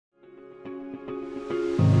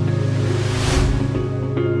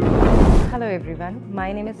everyone,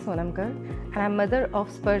 my name is Sonam Garg and I'm mother of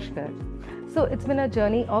Sparsh Garg. So it's been a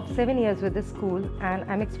journey of 7 years with this school, and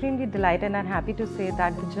I'm extremely delighted and happy to say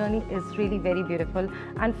that the journey is really very beautiful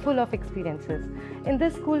and full of experiences. In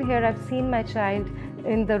this school here, I've seen my child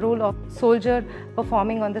in the role of soldier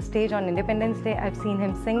performing on the stage on Independence Day. I've seen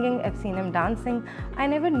him singing, I've seen him dancing. I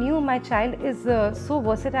never knew my child is so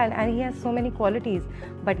versatile and he has so many qualities.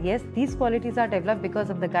 But yes, these qualities are developed because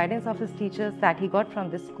of the guidance of his teachers that he got from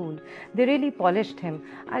this school. They really polished him.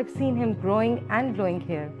 I've seen him growing and glowing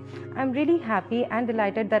here. I'm really happy and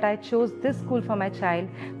delighted that I chose this school for my child,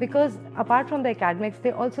 because apart from the academics,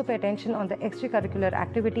 they also pay attention on the extracurricular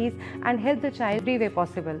activities and help the child every way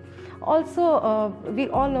possible. Also, we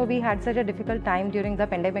all know we had such a difficult time during the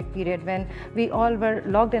pandemic period when we all were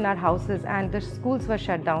locked in our houses and the schools were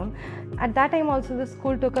shut down. At that time also the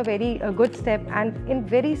school took a very good step, and in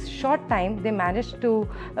very short time they managed to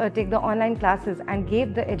take the online classes and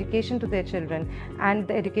gave the education to their children, and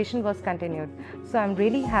the education was continued. So I'm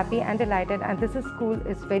really happy and delighted, and this school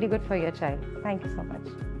is very good for your child. Thank you so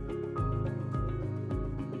much.